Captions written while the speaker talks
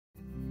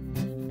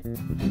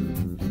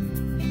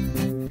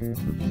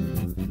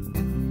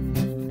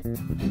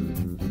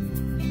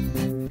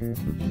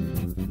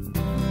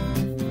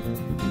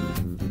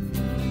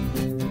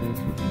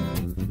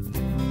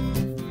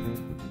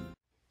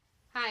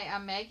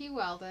I'm Maggie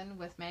Weldon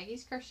with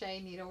Maggie's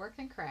Crochet, Needlework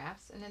and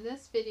Crafts, and in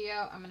this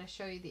video I'm going to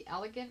show you the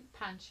Elegant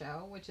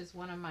Poncho, which is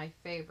one of my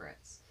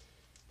favorites.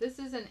 This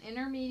is an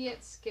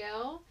intermediate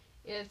skill.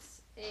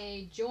 It's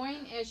a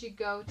join as you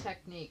go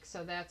technique,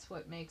 so that's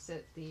what makes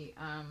it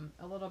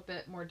a little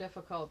bit more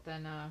difficult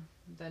than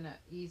an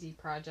easy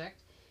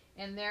project.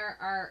 And there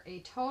are a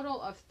total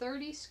of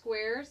 30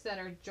 squares that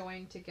are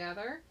joined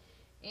together,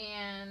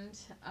 and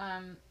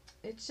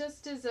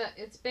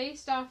it's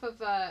based off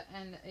of a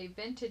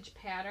vintage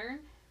pattern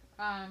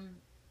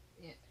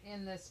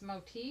in this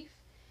motif,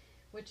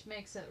 which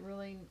makes it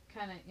really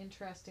kind of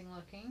interesting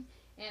looking.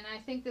 And I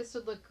think this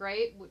would look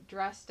great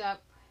dressed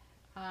up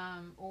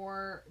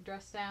or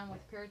dressed down with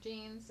a pair of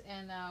jeans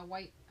and a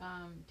white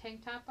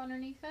tank top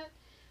underneath it.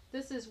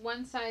 This is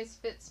one size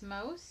fits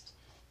most,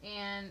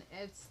 and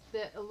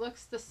it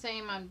looks the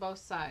same on both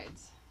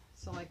sides.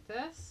 So like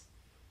this.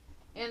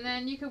 And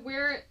then you could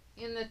wear it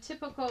in the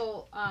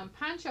typical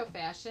poncho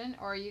fashion,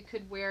 or you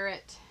could wear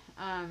it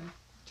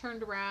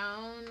turned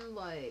around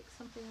like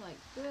something like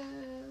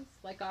this,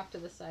 like off to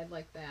the side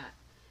like that,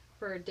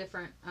 for a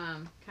different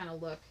kind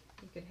of look.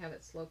 You could have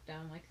it sloped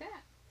down like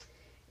that.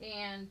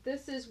 And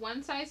this is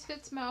one size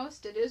fits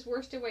most. It is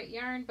worsted weight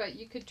yarn, but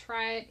you could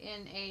try it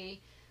in a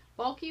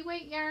bulky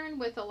weight yarn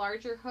with a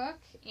larger hook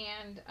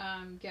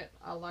and get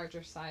a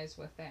larger size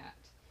with that.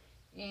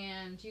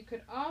 And you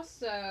could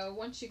also,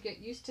 once you get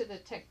used to the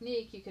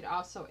technique, you could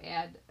also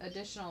add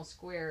additional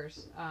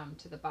squares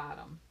to the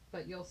bottom.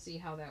 But you'll see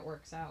how that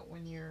works out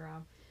when you're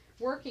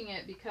working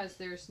it, because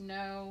there's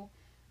no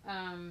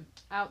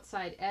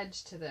outside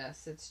edge to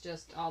this. It's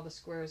just all the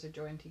squares are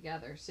joined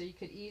together. So you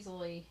could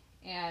easily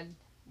add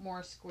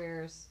more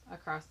squares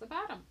across the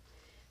bottom.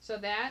 So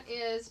that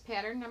is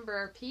pattern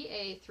number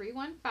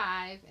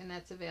PA315, and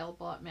that's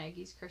available at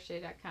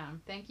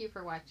maggiescrochet.com. Thank you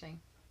for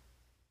watching.